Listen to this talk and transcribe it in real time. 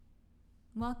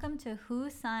Welcome to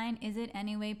Whose Sign Is It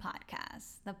Anyway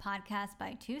podcast, the podcast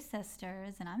by two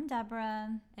sisters, and I'm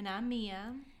Deborah. And I'm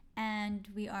Mia. And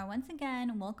we are once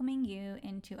again welcoming you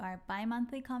into our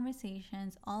bi-monthly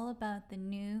conversations all about the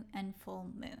new and full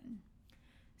moon.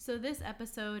 So this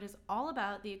episode is all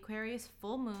about the Aquarius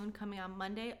full moon coming on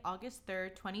Monday, August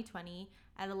 3rd, 2020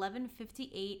 at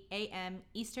 11:58 a.m.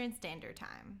 Eastern Standard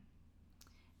Time.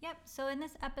 Yep, so in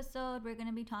this episode, we're going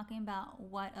to be talking about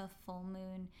what a full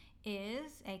moon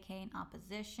is, aka an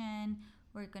opposition.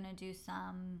 We're going to do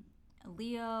some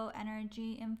Leo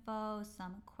energy info,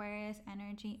 some Aquarius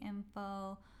energy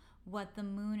info, what the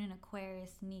moon in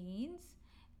Aquarius needs,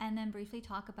 and then briefly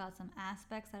talk about some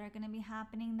aspects that are going to be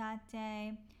happening that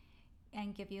day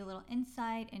and give you a little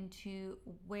insight into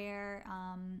where,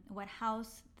 what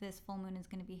house this full moon is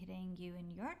going to be hitting you in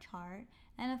your chart.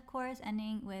 And of course,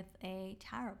 ending with a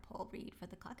tarot pole read for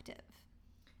the collective.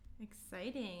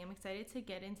 Exciting. I'm excited to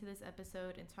get into this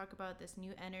episode and talk about this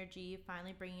new energy,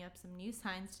 finally bringing up some new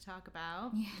signs to talk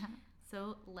about. Yeah.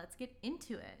 So let's get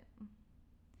into it.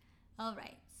 All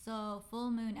right. So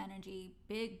full moon energy,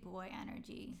 big boy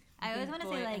energy. I always want to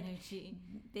say like energy.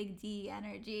 Big D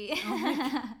energy.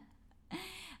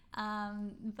 Oh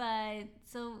But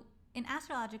so in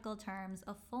astrological terms,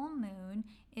 a full moon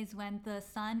is when the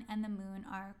sun and the moon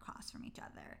are across from each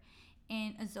other.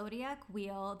 In a zodiac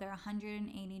wheel, they're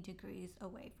 180 degrees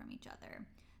away from each other.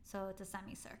 So it's a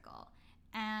semicircle.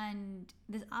 And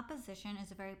this opposition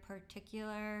is a very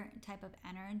particular type of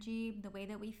energy. The way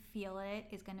that we feel it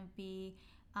is going to be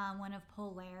one of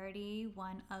polarity,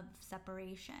 one of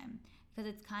separation. Because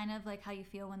it's kind of like how you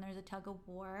feel when there's a tug of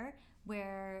war,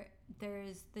 where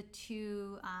there's the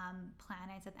two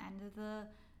planets at the end of the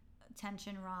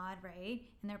tension rod, right?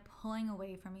 And they're pulling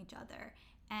away from each other.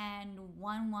 And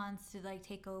one wants to like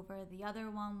take over, the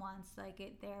other one wants to like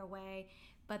it their way.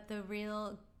 But the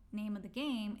real name of the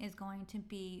game is going to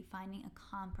be finding a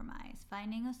compromise,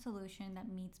 finding a solution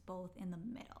that meets both in the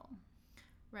middle.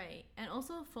 Right. And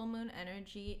also full moon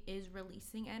energy is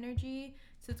releasing energy.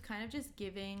 So it's kind of just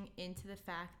giving into the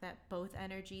fact that both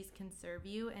energies can serve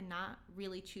you and not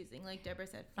really choosing, like Deborah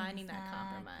said, finding that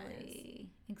compromise.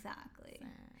 Exactly.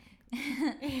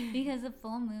 Because the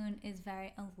full moon is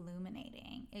very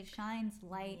illuminating. It shines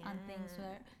light on things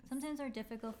that sometimes are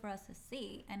difficult for us to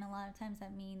see. And a lot of times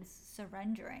that means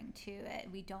surrendering to it.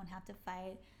 We don't have to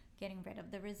fight, getting rid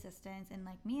of the resistance. And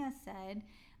like Mia said,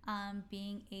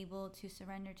 being able to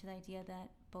surrender to the idea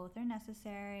that both are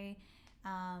necessary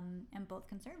and both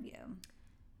can serve you.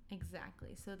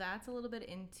 Exactly. So that's a little bit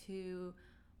into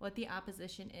what the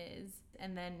opposition is.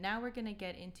 And then now we're going to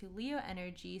get into Leo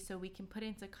energy so we can put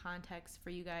into context for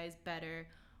you guys better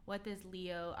what this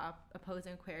Leo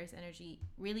opposing Aquarius energy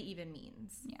really even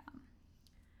means. Yeah.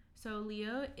 So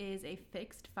Leo is a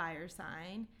fixed fire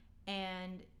sign,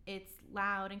 and it's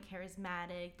loud and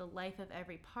charismatic, the life of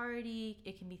every party.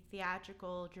 It can be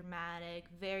theatrical, dramatic,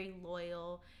 very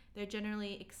loyal. They're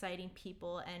generally exciting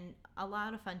people and a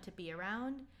lot of fun to be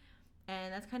around.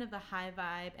 And that's kind of the high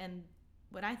vibe and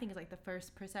what I think is like the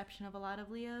first perception of a lot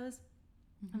of Leos.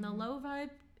 Mm-hmm. And the low vibe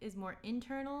is more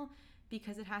internal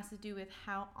because it has to do with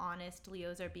how honest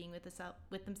Leos are being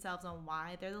with themselves on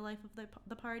why they're the life of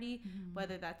the party, mm-hmm.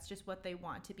 whether that's just what they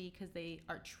want to be because they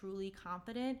are truly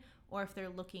confident or if they're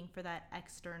looking for that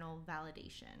external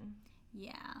validation.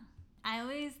 Yeah. I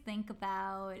always think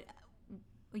about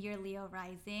your Leo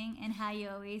rising and how you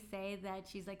always say that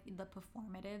she's like the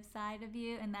performative side of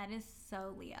you, and that is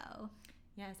so Leo.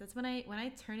 Yes, that's when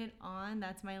I turn it on,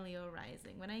 that's my Leo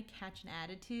rising. When I catch an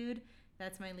attitude,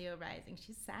 that's my Leo rising.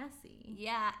 She's sassy.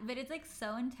 Yeah, but it's like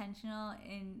so intentional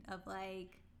of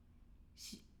like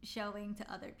showing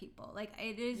to other people. Like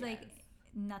it is like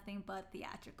nothing but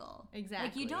theatrical. Exactly.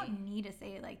 Like you don't need to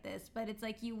say it like this, but it's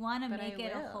like you want to make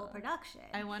it a whole production.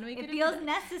 I want to make it. It feels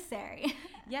necessary.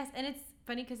 Yes, and it's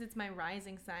funny because it's my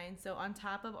rising sign. So on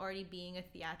top of already being a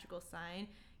theatrical sign,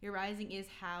 your rising is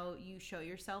how you show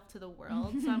yourself to the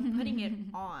world. So I'm putting it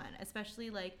on,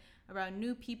 especially like around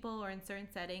new people or in certain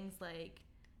settings. Like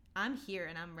I'm here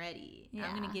and I'm ready. Yeah.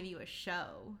 I'm gonna give you a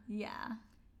show. Yeah.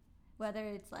 Whether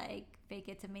it's like fake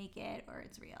it to make it or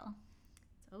it's real.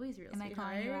 It's always real. Am I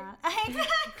calling you out?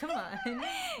 Come on.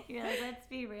 You're like, let's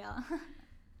be real.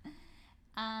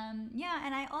 Yeah,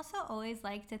 and I also always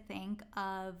like to think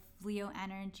of Leo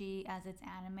energy as its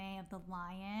anime of the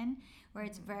lion, where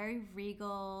it's very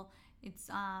regal, it's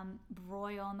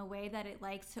royal in the way that it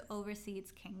likes to oversee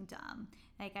its kingdom.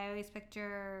 Like I always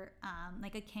picture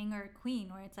like a king or a queen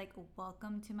where it's like,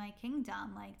 welcome to my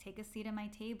kingdom, like take a seat at my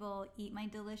table, eat my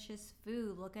delicious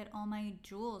food, look at all my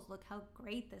jewels, look how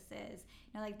great this is.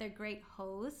 You know, like they're great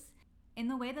hosts. in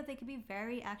the way that they could be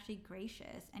very actually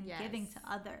gracious and giving to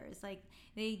others. Like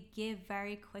they give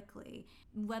very quickly,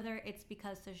 whether it's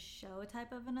because to show a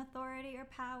type of an authority or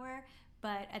power,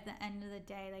 but at the end of the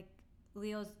day, like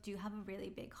Leos do have a really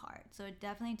big heart. So it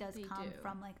definitely does come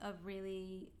from like a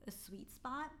sweet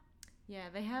spot. Yeah,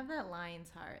 they have that lion's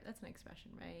heart. That's an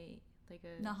expression, right? Like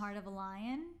the heart of a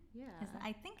lion. Yeah,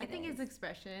 I think it's an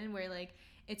expression where like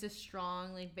it's a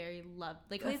strong, like very love,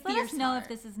 like please a fierce let us know heart. If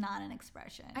this is not an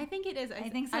expression. I think it is. I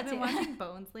think so I've been too. watching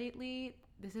Bones lately.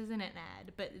 This isn't an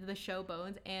ad, but the show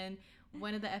Bones, and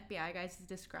one of the FBI guys is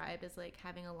described as like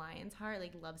having a lion's heart,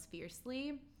 like loves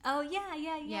fiercely. Oh yeah.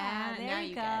 There now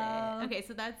you get go. it. Okay,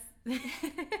 so that's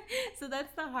so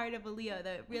that's the heart of a Leo.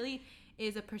 That really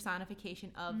is a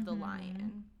personification of the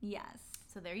lion. Yes.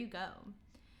 So there you go.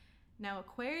 Now,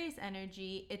 Aquarius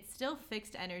energy, it's still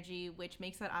fixed energy, which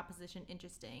makes that opposition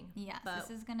interesting. Yes, this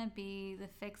is going to be the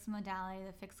fixed modality,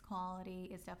 the fixed quality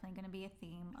is definitely going to be a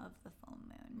theme of the full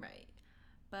moon. Right.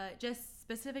 But just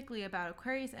specifically about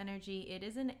Aquarius energy, it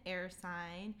is an air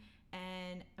sign,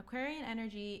 and Aquarian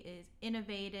energy is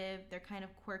innovative. They're kind of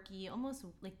quirky, almost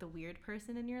like the weird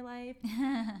person in your life.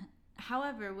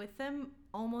 However, with them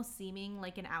almost seeming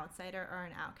like an outsider or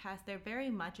an outcast, they're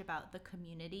very much about the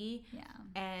community. Yeah.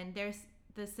 And there's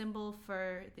the symbol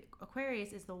for the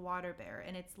Aquarius is the water bearer,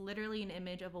 and it's literally an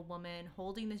image of a woman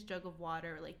holding this jug of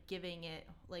water, like giving it,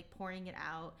 like pouring it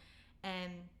out.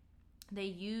 And they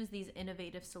use these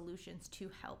innovative solutions to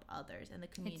help others in the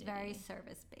community. It's very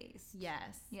service-based.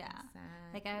 Yes. Yeah. Exactly.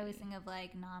 Like I always think of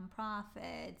like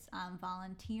nonprofits,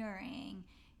 volunteering,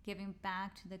 giving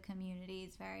back to the community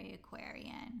is very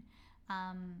Aquarian.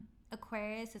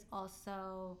 Aquarius is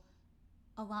also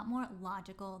a lot more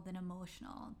logical than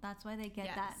emotional. That's why they get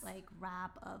that like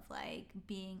rap of like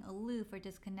being aloof or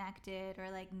disconnected or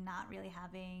like not really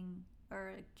having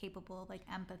or capable of like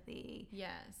empathy.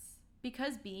 Yes.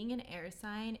 Because being an air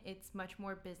sign, it's much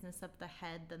more business of the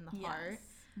head than the heart.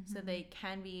 Mm-hmm. So they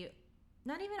can be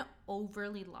not even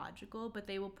overly logical, but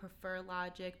they will prefer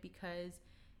logic because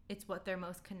it's what they're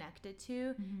most connected to.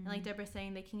 Mm-hmm. And like Deborah's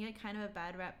saying, they can get kind of a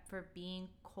bad rep for being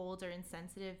cold or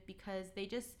insensitive because they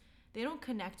don't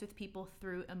connect with people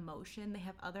through emotion. They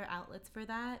have other outlets for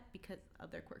that because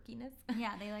of their quirkiness.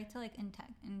 Yeah, they like to like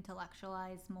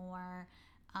intellectualize more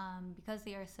because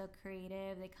they are so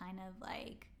creative. They kind of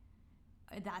like,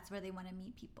 that's where they want to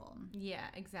meet people. Yeah,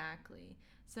 exactly.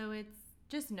 So it's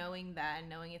just knowing that and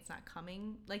knowing it's not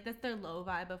coming, like that's their low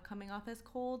vibe of coming off as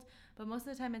cold, but most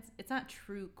of the time it's not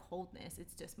true coldness,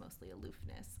 it's just mostly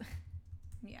aloofness.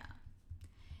 Yeah.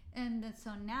 And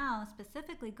so now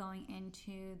specifically going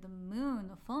into the moon,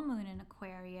 the full moon in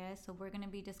Aquarius, so we're going to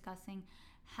be discussing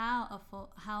how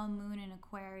a moon in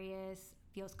Aquarius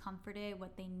feels comforted,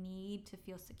 what they need to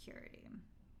feel security.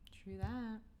 True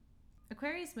that.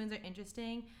 Aquarius moons are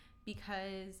interesting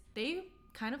because they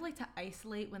kind of like to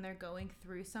isolate when they're going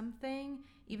through something,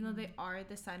 even though they are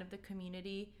the sign of the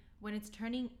community. When it's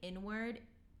turning inward,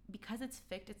 because it's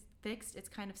fixed, it's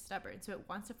kind of stubborn. So it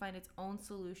wants to find its own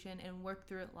solution and work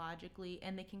through it logically,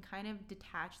 and they can kind of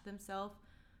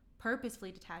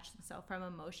purposefully detach themselves from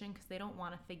emotion because they don't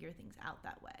want to figure things out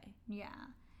that way. Yeah.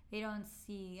 They don't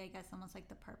see, I guess, almost like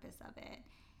the purpose of it.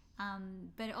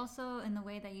 But also in the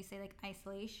way that you say like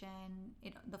isolation,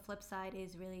 the flip side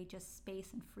is really just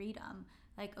space and freedom.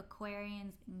 Like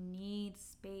Aquarians need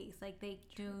space. Like they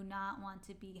do not want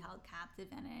to be held captive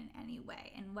in any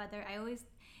way. And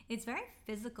it's very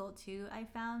physical too, I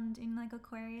found in like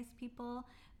Aquarius people.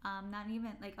 Not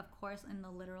even like, of course, in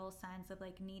the literal sense of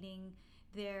like needing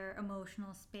their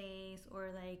emotional space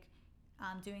or like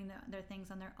doing their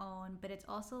things on their own, but it's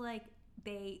also like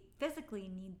they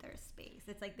physically need their space.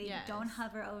 It's like they don't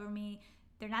hover over me.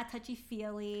 They're not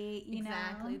touchy-feely, you know?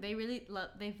 Exactly. They really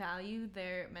they value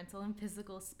their mental and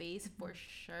physical space for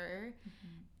sure.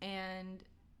 Mm-hmm. And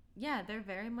yeah, they're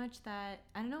very much that,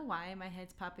 I don't know why in my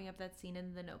head's popping up that scene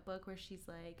in The Notebook where she's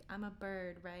like, I'm a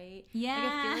bird, right? Yeah.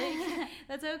 Like, I feel like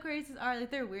that's how Aquarius are.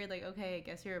 Like, they're weird. Like, okay, I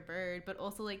guess you're a bird. But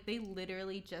also, like, they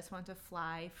literally just want to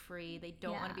fly free. They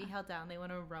don't want to be held down. They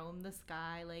want to roam the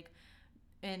sky. Like,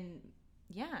 and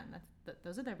yeah,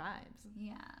 those are their vibes.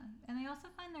 Yeah. And they also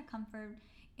find their comfort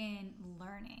in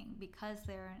learning because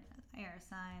they're an air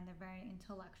sign. They're very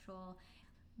intellectual.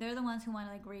 They're the ones who want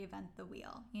to like reinvent the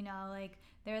wheel, you know, like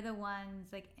they're the ones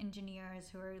like engineers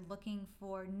who are looking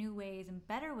for new ways and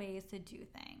better ways to do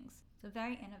things. So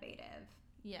very innovative.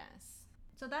 Yes.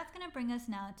 So that's going to bring us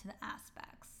now to the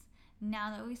aspects.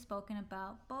 Now that we've spoken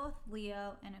about both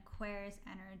Leo and Aquarius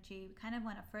energy, we kind of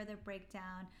want to further break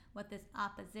down what this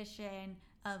opposition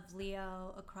of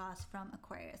Leo across from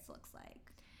Aquarius looks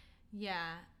like.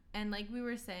 Yeah. And like we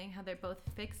were saying, how they're both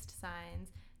fixed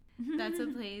signs, that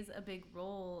plays a big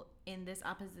role in this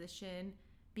opposition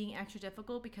being extra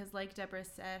difficult because, like Deborah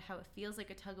said, how it feels like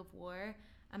a tug of war.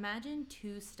 Imagine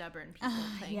two stubborn people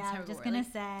playing tug of war. I'm just gonna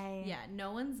say. Yeah,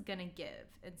 no one's gonna give,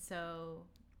 and so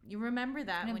you remember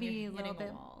that when you're hitting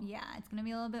a wall. Yeah, it's gonna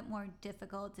be a little bit more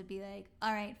difficult to be like,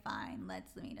 all right, fine,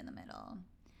 let's meet in the middle.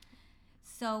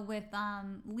 So with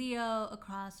Leo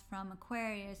across from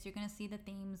Aquarius, you're going to see the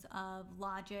themes of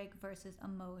logic versus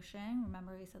emotion.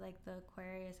 Remember we said like the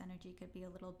Aquarius energy could be a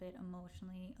little bit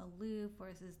emotionally aloof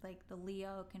versus like the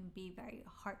Leo can be very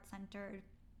heart-centered.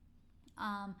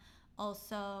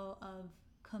 Also of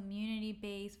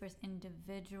community-based versus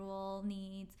individual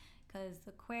needs, because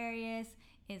Aquarius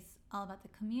is all about the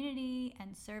community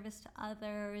and service to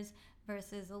others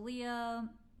versus a Leo,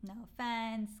 no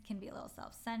offense, can be a little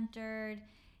self-centered,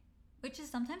 which is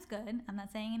sometimes good. I'm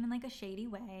not saying it in like a shady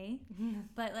way,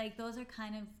 but like those are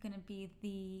kind of going to be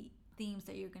the themes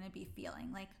that you're going to be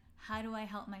feeling. Like, how do I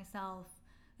help myself?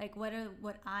 Like, what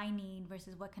I need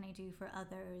versus what can I do for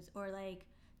others? Or like,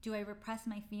 do I repress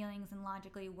my feelings and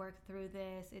logically work through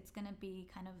this? It's going to be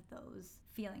kind of those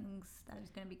feelings that is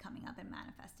going to be coming up and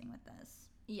manifesting with this.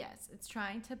 Yes, it's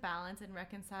trying to balance and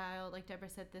reconcile, like Deborah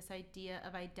said, this idea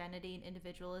of identity and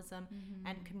individualism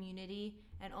and community,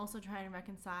 and also trying to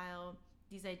reconcile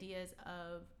these ideas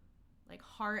of like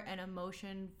heart and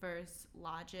emotion versus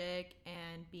logic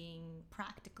and being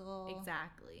practical.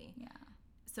 Exactly. Yeah.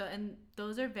 So, and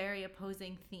those are very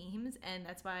opposing themes, and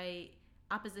that's why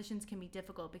oppositions can be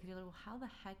difficult because you're like, well, how the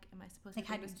heck am I supposed to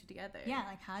bring those two together? Yeah,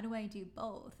 like how do I do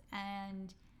both?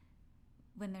 And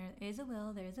when there is a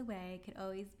will, there is a way. It could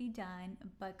always be done,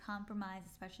 but compromise,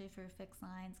 especially for fixed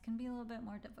signs, can be a little bit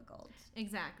more difficult.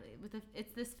 Exactly.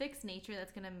 It's this fixed nature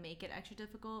that's going to make it extra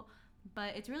difficult,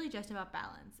 but it's really just about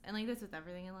balance. And like this with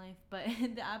everything in life, but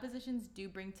the oppositions do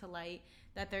bring to light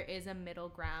that there is a middle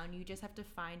ground. You just have to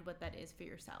find what that is for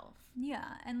yourself. Yeah,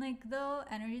 and like though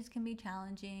energies can be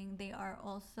challenging, they are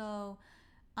also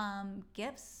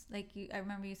gifts. Like I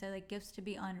remember you said like gifts to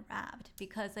be unwrapped,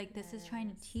 because like this is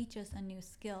trying to teach us a new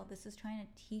skill. This is trying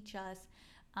to teach us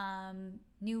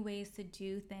new ways to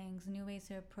do things, new ways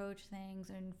to approach things,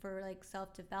 and for like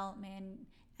self-development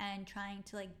and trying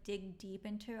to like dig deep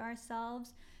into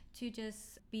ourselves to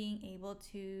just being able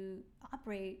to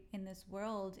operate in this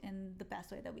world in the best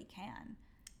way that we can.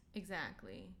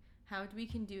 Exactly. How we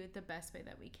can do it the best way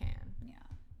that we can. Yeah.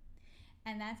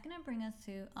 And that's going to bring us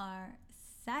to our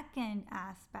second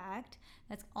aspect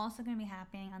that's also going to be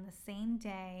happening on the same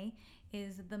day,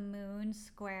 is the moon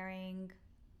squaring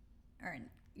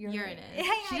Uranus.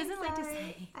 She doesn't like to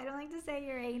say. I don't like to say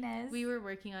Uranus. We were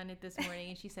working on it this morning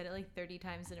and she said it like 30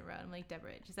 times in a row. I'm like,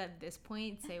 Deborah, just at this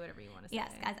point, say whatever you want to say.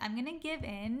 Yes, guys, I'm going to give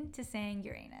in to saying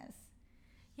Uranus.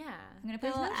 Yeah. I'm going to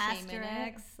put a little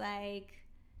asterisk, like,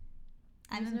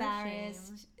 I'm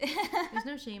embarrassed. There's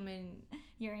no shame in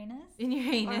Uranus? In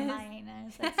Uranus. Or my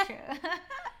anus, that's true.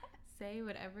 Say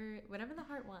whatever the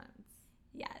heart wants.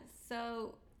 Yes.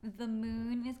 So the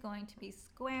moon is going to be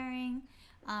squaring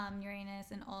Uranus,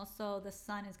 and also the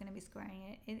sun is going to be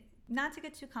squaring it. Not to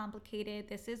get too complicated,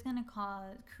 this is going to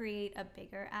create a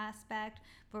bigger aspect,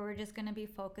 but we're just going to be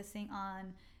focusing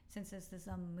on, since this is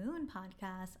a moon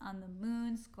podcast, on the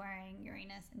moon squaring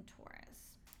Uranus and Taurus.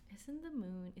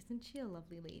 Isn't she a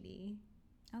lovely lady?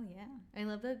 Oh yeah. I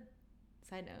love that.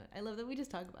 Side note, I love that we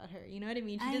just talk about her. You know what I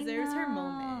mean? She deserves her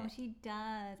moment. She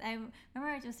does. I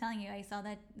remember I was just telling you, I saw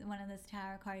that one of those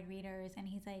tarot card readers, and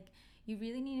he's like, you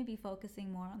really need to be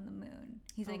focusing more on the moon.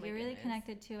 He's like, you're really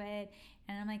connected to it.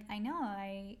 And I'm like, I know,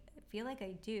 I feel like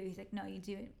I do. He's like, no, you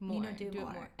do it more. You do it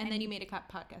more. And then you made a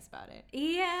podcast about it.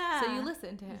 Yeah. So you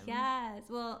listened to him. Yes.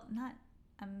 Well, not,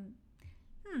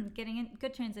 getting a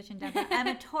good transition, Deborah. I'm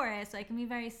a Taurus, so I can be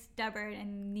very stubborn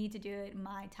and need to do it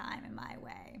my time and my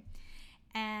way.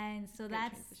 And so good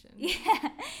that's transition. Yeah,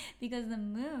 because the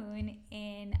moon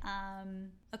in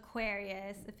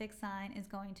Aquarius, the fixed sign, is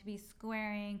going to be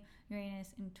squaring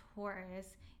Uranus in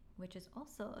Taurus, which is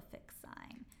also a fixed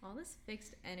sign. All this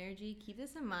fixed energy, keep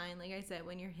this in mind. Like I said,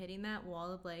 when you're hitting that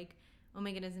wall of like, oh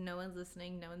my goodness, no one's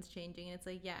listening, no one's changing, it's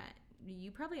like, yeah,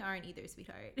 you probably aren't either,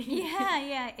 sweetheart.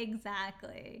 yeah,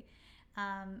 exactly.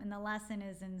 And the lesson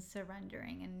is in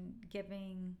surrendering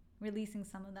and releasing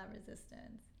some of that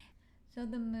resistance. So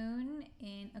the moon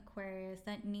in Aquarius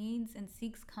that needs and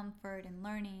seeks comfort and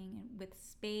learning and with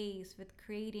space, with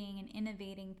creating and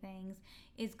innovating things,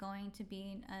 is going to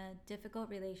be in a difficult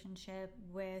relationship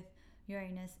with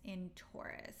Uranus in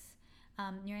Taurus.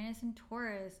 Uranus in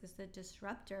Taurus is the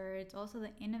disruptor. It's also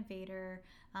the innovator.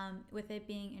 With it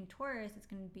being in Taurus, it's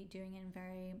going to be doing it in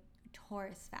very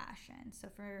Taurus fashion. So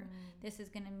this is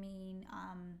going to mean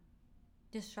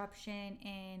disruption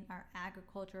in our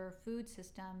agriculture or food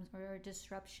systems, or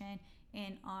disruption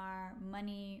in our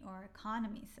money or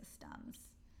economy systems.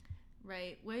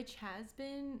 Right, which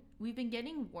we've been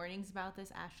getting warnings about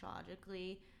this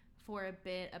astrologically for a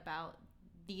bit, about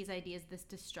these ideas, this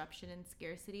disruption and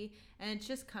scarcity. And it's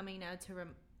just coming now to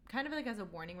kind of like as a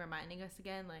warning, reminding us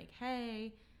again, like,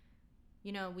 hey,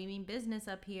 we mean business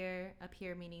up here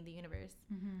meaning the universe.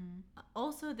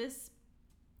 Also, this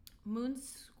moon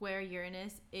square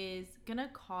Uranus is gonna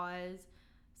cause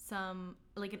some,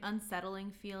 like, an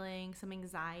unsettling feeling, some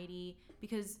anxiety,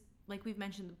 because like we've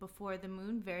mentioned before, the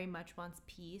moon very much wants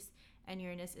peace, and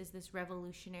Uranus is this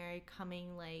revolutionary,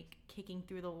 coming, like, kicking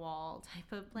through the wall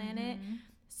type of planet.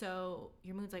 So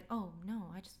your moon's like, oh no,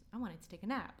 I wanted to take a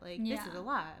nap. Like, this is a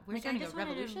lot. We're starting a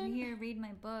revolution. I just wanted to read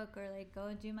my book or like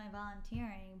go do my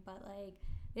volunteering, but like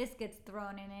this gets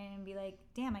thrown in and be like,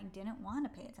 damn, I didn't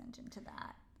want to pay attention to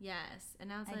that. Yes,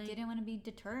 and I didn't want to be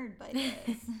deterred by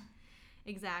this.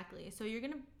 Exactly. So you're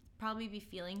gonna probably be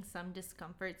feeling some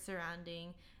discomfort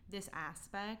surrounding this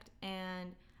aspect,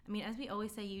 and I mean, as we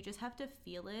always say, you just have to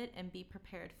feel it and be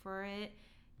prepared for it.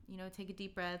 Take a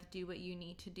deep breath, do what you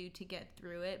need to do to get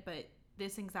through it, but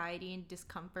this anxiety and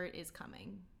discomfort is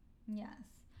coming. Yes.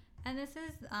 And this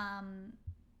is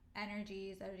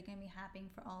energies that are going to be happening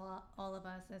for all of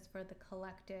us, as for the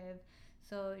collective.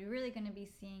 So you're really going to be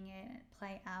seeing it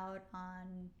play out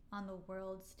on the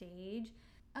world stage.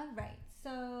 All right,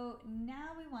 so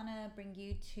now we want to bring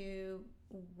you to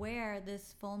where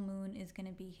this full moon is going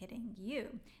to be hitting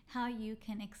you, how you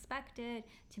can expect it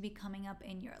to be coming up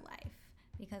in your life.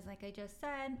 Because like I just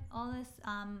said, all this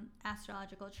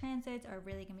astrological transits are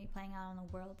really going to be playing out on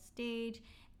the world stage.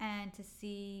 And to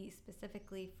see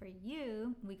specifically for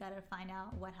you, we got to find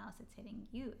out what house it's hitting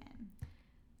you in.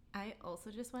 I also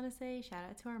just want to say shout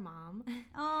out to our mom.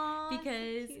 Oh,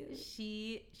 because so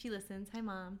she listens. Hi,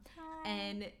 Mom. Hi.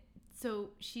 And so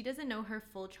she doesn't know her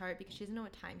full chart because she doesn't know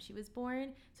what time she was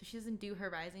born. So she doesn't do her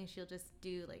rising. She'll just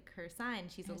do like her sign.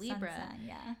 She's her a Libra. Sun sign,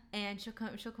 yeah. And she'll come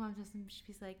up to us and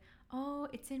she's like, "Oh,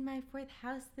 it's in my 4th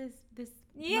house this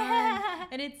yeah. month."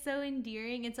 And it's so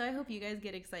endearing. And so I hope you guys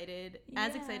get excited,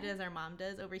 as excited as our mom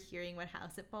does, over hearing what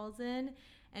house it falls in.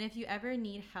 And if you ever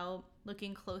need help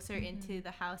looking closer into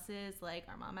the houses, like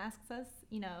our mom asks us,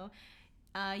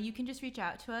 you can just reach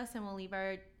out to us, and we'll leave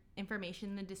our information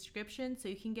in the description so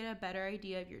you can get a better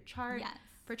idea of your chart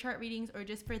for chart readings, or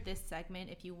just for this segment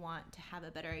if you want to have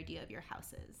a better idea of your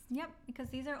houses. Yep, because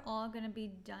these are all going to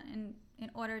be done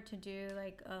in order to do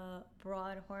like a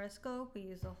broad horoscope. We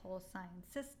use a whole sign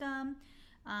system.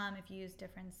 If you use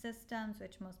different systems,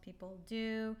 which most people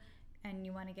do, and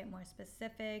you want to get more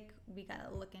specific, we got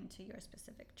to look into your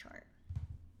specific chart.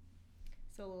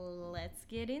 So let's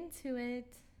get into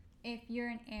it. If you're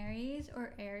an Aries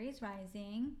or Aries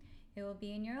rising, it will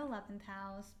be in your 11th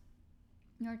house.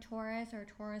 Your Taurus or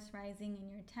Taurus rising in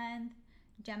your 10th.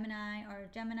 Gemini or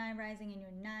Gemini rising in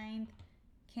your 9th.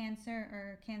 Cancer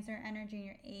or Cancer energy in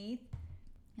your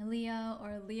 8th. Leo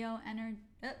or Leo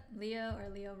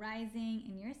rising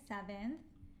in your 7th.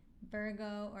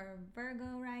 Virgo or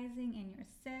Virgo rising in your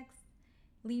 6th.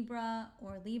 Libra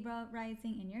or Libra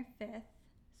rising in your 5th.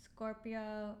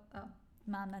 Scorpio, oh,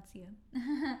 Mom, that's you.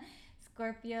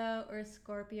 Scorpio or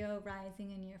Scorpio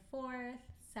rising in your 4th.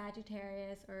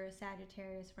 Sagittarius or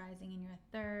Sagittarius rising in your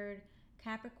 3rd.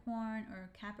 Capricorn or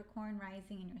Capricorn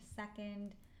rising in your 2nd.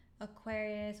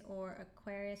 Aquarius or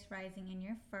Aquarius rising in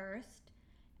your 1st.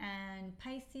 And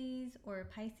Pisces or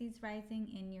Pisces rising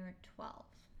in your 12th.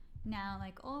 Now,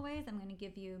 like always, I'm going to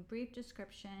give you a brief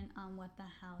description on what the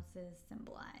houses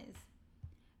symbolize.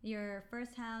 Your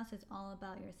first house is all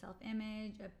about your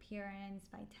self-image, appearance,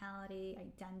 vitality,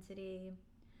 identity.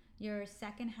 Your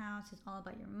second house is all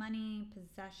about your money,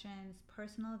 possessions,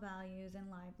 personal values, and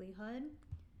livelihood.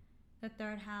 The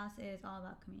third house is all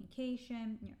about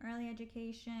communication, your early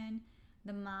education,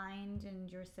 the mind,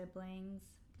 and your siblings.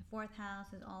 The fourth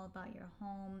house is all about your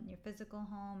home, your physical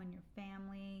home, and your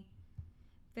family.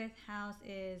 Fifth house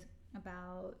is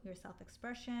about your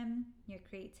self-expression, your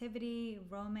creativity,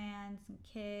 romance, and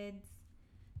kids.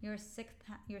 Your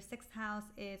sixth house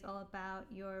is all about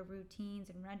your routines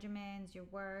and regimens, your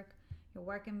work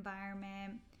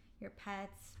environment, your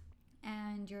pets.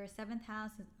 And your seventh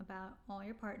house is about all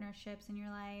your partnerships in your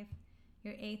life.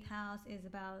 Your eighth house is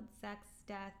about sex,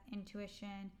 death,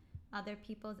 intuition, other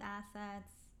people's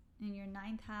assets. And your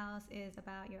ninth house is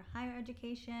about your higher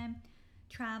education,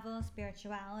 travel,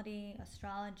 spirituality,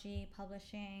 astrology,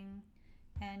 publishing.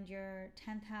 And your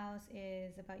 10th house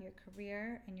is about your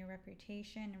career and your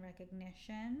reputation and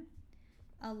recognition.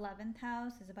 11th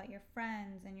house is about your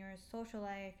friends and your social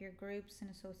life, your groups and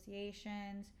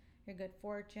associations, your good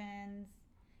fortunes.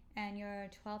 And your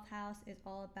 12th house is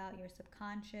all about your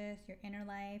subconscious, your inner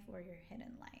life, or your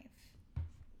hidden life.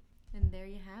 And there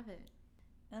you have it.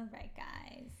 All right,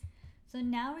 guys. So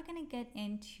now we're going to get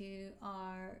into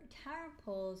our tarot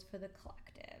pulls for the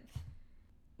collective.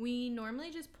 We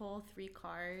normally just pull 3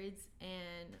 cards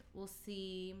and we'll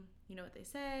see, what they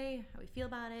say, how we feel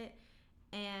about it.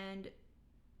 And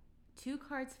 2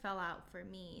 cards fell out for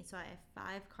me, so I have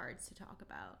 5 cards to talk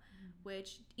about,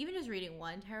 which even just reading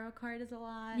 1 tarot card is a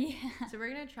lot. Yeah. So we're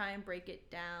going to try and break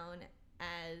it down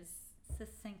as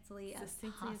succinctly as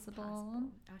possible.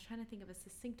 I was trying to think of a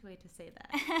succinct way to say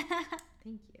that.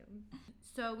 Thank you.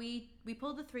 So we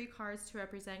pulled the 3 cards to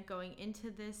represent going into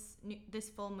this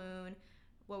full moon,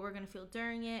 what we're going to feel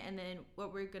during it, and then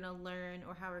what we're going to learn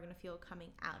or how we're going to feel coming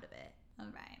out of it. All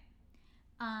right.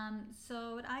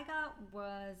 So what I got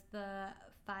was the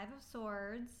 5 of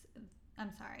Swords.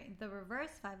 I'm sorry, the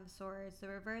reverse 5 of Swords, the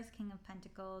reverse King of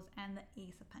Pentacles, and the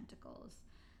Ace of Pentacles.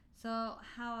 So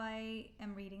how I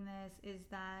am reading this is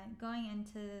that going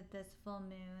into this full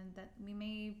moon, that we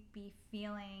may be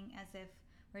feeling as if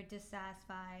we're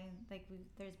dissatisfied, like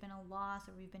there's been a loss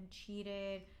or we've been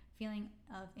cheated, feeling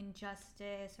of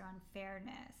injustice or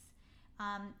unfairness.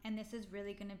 And this is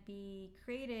really going to be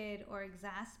created or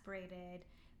exasperated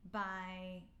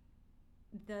by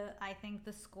I think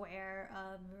the square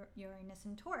of Uranus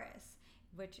and Taurus,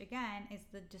 which again is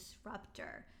the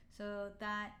disruptor. So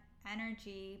that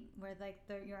energy where like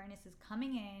the Uranus is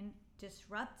coming in,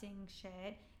 disrupting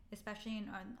shit, especially in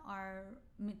our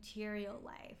material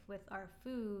life, with our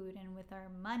food and with our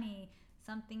money,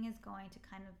 something is going to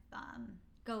kind of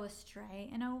go astray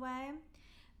in a way.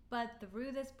 But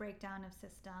through this breakdown of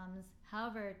systems,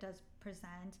 however it does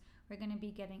present, we're going to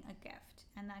be getting a gift.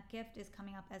 And that gift is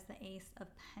coming up as the Ace of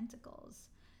Pentacles.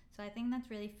 So I think that's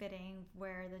really fitting,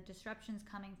 where the disruption's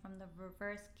coming from the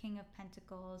reverse King of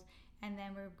Pentacles, and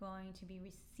then we're going to be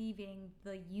receiving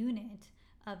the unit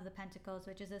of the Pentacles,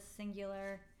 which is a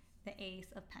singular, the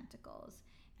Ace of Pentacles.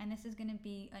 And this is going to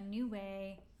be a new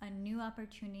way, a new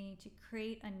opportunity to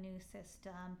create a new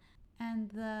system. And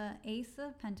the Ace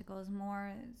of Pentacles,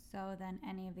 more so than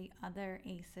any of the other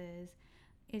aces,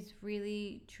 is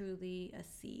really truly a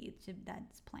seed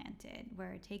that's planted,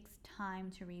 where it takes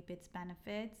time to reap its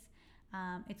benefits.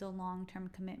 It's a long-term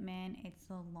commitment. It's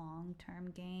a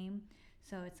long-term game.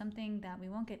 So it's something that we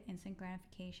won't get instant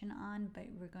gratification on, but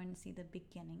we're going to see the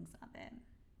beginnings of it.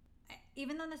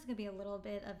 Even though this is going to be a little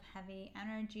bit of heavy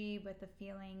energy with the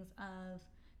feelings of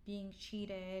being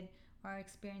cheated or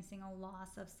experiencing a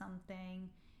loss of something,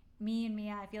 me and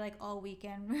Mia, I feel like all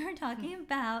weekend we were talking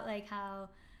about like how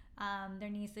there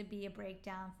needs to be a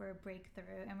breakdown for a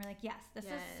breakthrough, and we're like, yes, this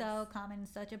is so common,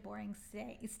 such a boring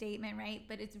statement, right?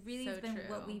 But it's really so been true.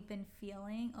 What we've been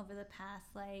feeling over the past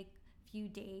like few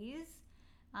days,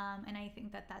 and I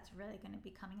think that that's really going to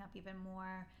be coming up even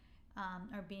more,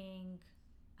 or being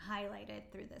highlighted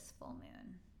through this full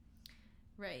moon.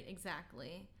 Right,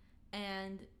 exactly.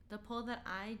 And the pull that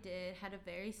I did had a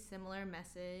very similar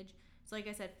message. So like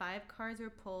I said, 5 cards were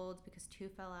pulled because 2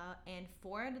 fell out, and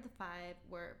 4 out of the 5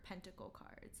 were pentacle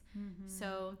cards. Mm-hmm.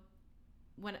 So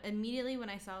when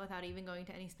I saw, without even going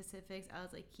to any specifics, I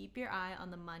was like, keep your eye on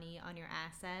the money, on your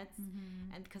assets,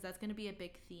 and because that's going to be a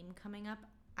big theme coming up,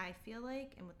 I feel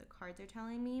like, and what the cards are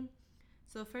telling me.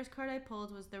 So the first card I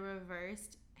pulled was the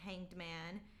reversed Hanged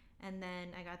Man, and then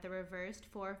I got the reversed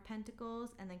 4 of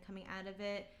Pentacles, and then coming out of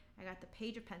it, I got the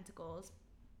Page of Pentacles.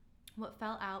 What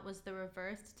fell out was the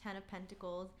reversed 10 of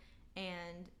Pentacles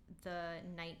and the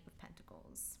Knight of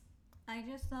Pentacles. I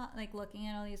just thought, like, looking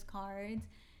at all these cards,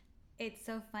 it's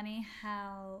so funny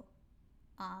how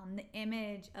the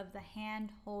image of the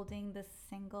hand holding the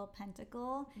single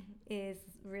pentacle is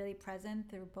really present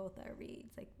through both our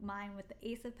reads. Like mine with the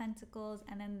Ace of Pentacles,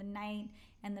 and then the Knight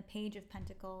and the Page of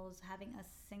Pentacles having a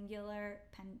singular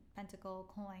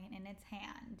pentacle coin in its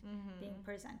hand being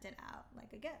presented out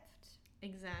like a gift.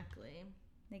 Exactly.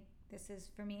 Like this is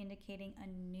for me indicating a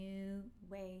new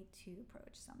way to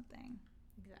approach something.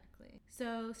 Exactly.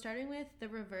 So starting with the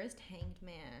reversed Hanged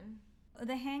Man.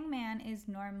 The Hangman is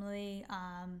normally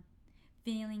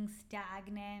feeling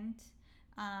stagnant,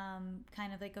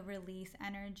 kind of like a release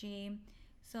energy.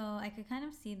 So I could kind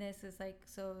of see this as like,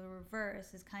 so the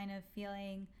reverse is kind of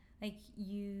feeling like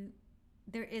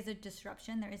there is a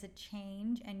disruption, there is a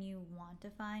change, and you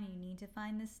need to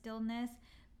find this stillness,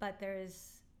 but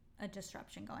there's a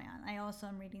disruption going on. I also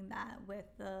am reading that with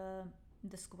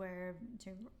the square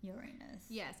to Uranus.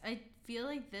 Yes, I feel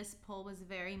like this pull was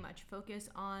very much focused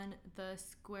on the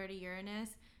square to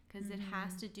Uranus, because it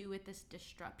has to do with this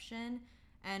disruption.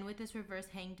 And with this reverse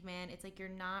Hanged Man, it's like you're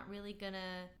not really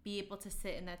gonna be able to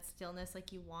sit in that stillness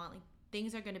like you want. Like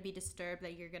things are gonna be disturbed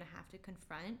that you're gonna have to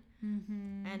confront.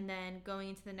 And then going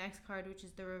into the next card, which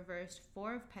is the reversed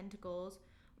Four of Pentacles.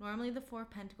 Normally the Four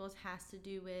of Pentacles has to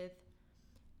do with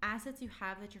assets you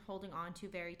have that you're holding on to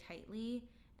very tightly,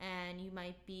 and you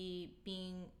might be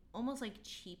being almost like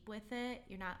cheap with it.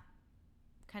 You're not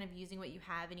kind of using what you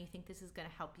have, and you think this is going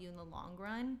to help you in the long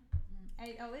run.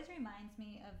 It always reminds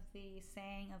me of the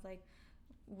saying of like,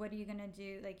 what are you gonna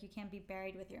do? Like, you can't be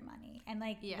buried with your money. And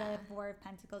like the Four of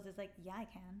Pentacles is like, yeah, I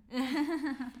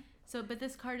can. So, but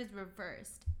this card is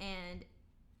reversed, and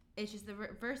it's just the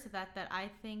reverse of that I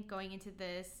think going into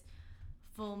this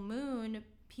full moon,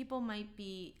 people might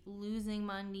be losing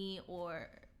money, or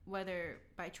whether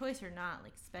by choice or not,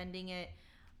 like spending it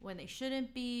when they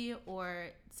shouldn't be,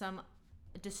 or some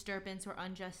disturbance or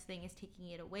unjust thing is taking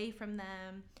it away from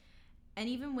them. And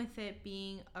even with it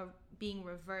being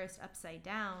reversed upside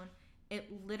down,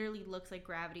 it literally looks like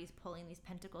gravity is pulling these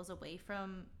pentacles away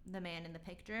from the man in the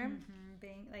picture.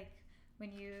 Being like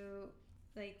when you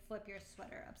like flip your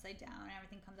sweater upside down and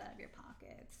everything comes out of your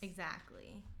pockets.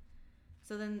 Exactly.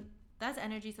 So then that's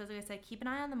energy. So as I said, keep an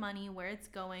eye on the money, where it's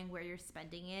going, where you're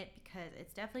spending it, because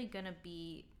it's definitely going to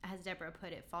be, as Deborah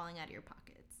put it, falling out of your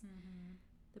pockets.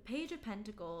 The Page of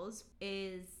Pentacles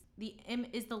is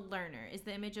the learner, is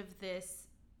the image of this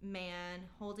man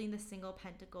holding the single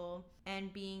pentacle,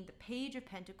 and being the Page of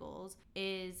Pentacles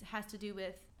has to do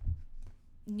with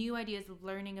new ideas of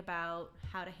learning about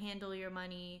how to handle your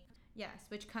money. Yes,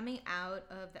 which coming out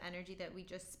of the energy that we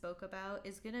just spoke about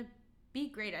is going to be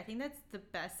great. I think that's the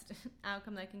best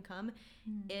outcome that can come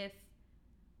if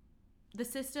the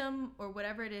system or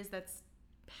whatever it is that's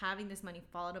having this money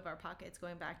fall out of our pockets,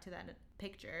 going back to that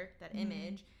picture, that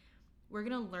image, we're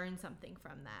going to learn something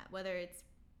from that, whether it's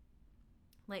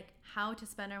like how to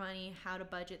spend our money, how to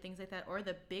budget, things like that, or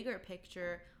the bigger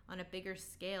picture on a bigger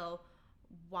scale,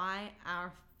 why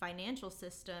our financial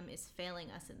system is failing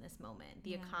us in this moment,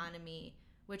 the economy,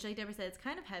 which like Deborah said, it's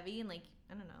kind of heavy and like,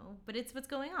 I don't know, but it's what's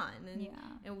going on.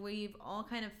 And we've all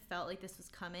kind of felt like this was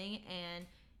coming, and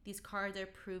these cards are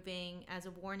proving as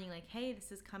a warning, like, hey,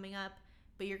 this is coming up,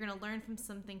 but you're going to learn from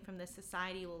something from this.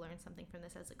 Society will learn something from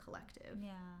this as a collective.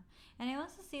 Yeah. And I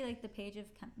also see like the Page of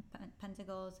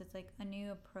Pentacles, it's like a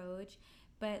new approach,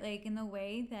 but like in the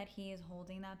way that he is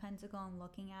holding that pentacle and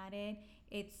looking at it,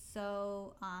 it's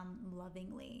so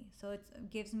lovingly. So it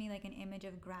gives me like an image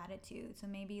of gratitude. So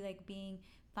maybe like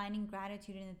finding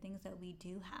gratitude in the things that we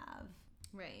do have.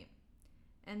 Right.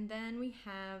 And then we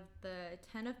have the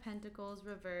Ten of Pentacles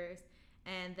reversed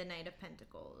and the Knight of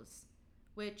Pentacles,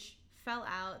 which fell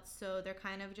out. So they're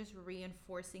kind of just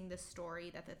reinforcing the story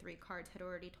that the three cards had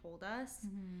already told us.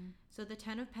 So the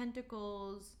Ten of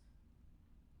Pentacles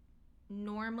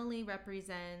normally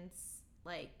represents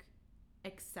like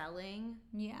excelling.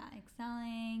 Yeah,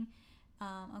 excelling.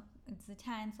 It's a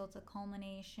 10, so it's a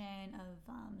culmination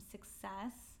of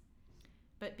success.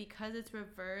 But because it's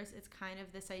reversed, it's kind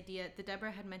of this idea that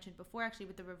Deborah had mentioned before, actually,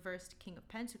 with the reversed King of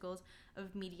Pentacles,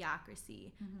 of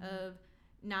mediocrity, of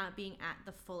not being at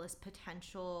the fullest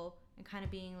potential, and kind of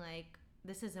being like,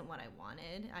 this isn't what I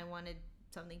wanted. I wanted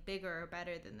something bigger or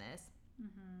better than this,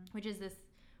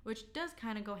 which does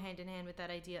kind of go hand in hand with that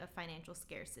idea of financial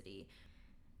scarcity.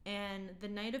 And the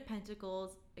Knight of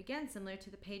Pentacles, again, similar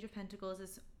to the Page of Pentacles,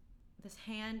 is this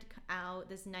hand out.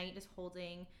 This knight is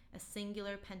holding a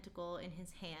singular pentacle in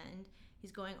his hand.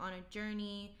 He's going on a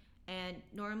journey, and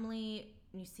normally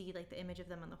you see like the image of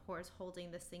them on the horse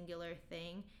holding the singular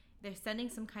thing. They're sending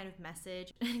some kind of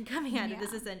message coming out of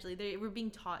this, essentially. We're being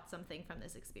taught something from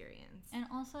this experience. And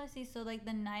also I see, so like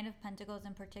the Knight of Pentacles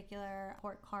in particular,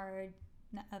 court card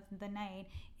of the Knight,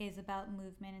 is about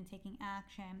movement and taking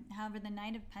action. However, the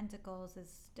Knight of Pentacles is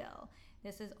still.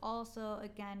 This is also,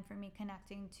 again, for me,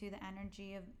 connecting to the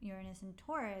energy of Uranus and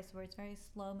Taurus, where it's very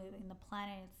slow moving. The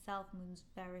planet itself moves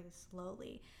very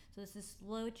slowly. So this is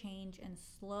slow change and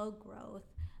slow growth,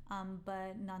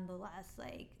 but nonetheless,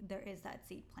 like, there is that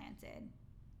seed planted.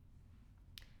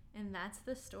 And that's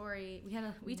the story.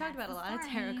 We talked about a lot of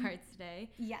tarot cards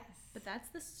today. Yes. But that's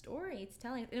the story it's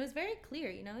telling. It was very clear.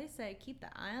 You know, they said keep the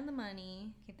eye on the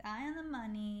money. Keep the eye on the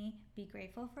money. Be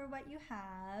grateful for what you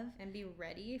have. And be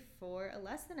ready for a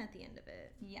lesson at the end of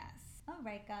it. Yes. All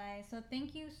right, guys. So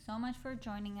thank you so much for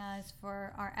joining us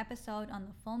for our episode on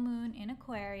the full moon in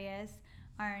Aquarius.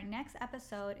 Our next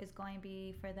episode is going to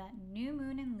be for that new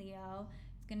moon in Leo.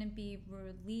 Going to be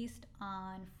released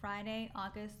on Friday,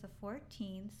 August the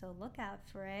 14th, so look out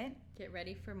for it. Get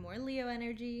ready for more Leo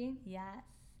energy. Yes.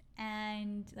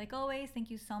 And like always, thank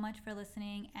you so much for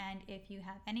listening. And if you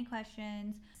have any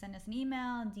questions, send us an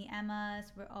email, DM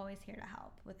us. We're always here to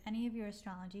help with any of your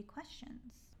astrology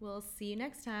questions. We'll see you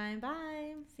next time.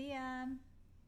 Bye. See ya.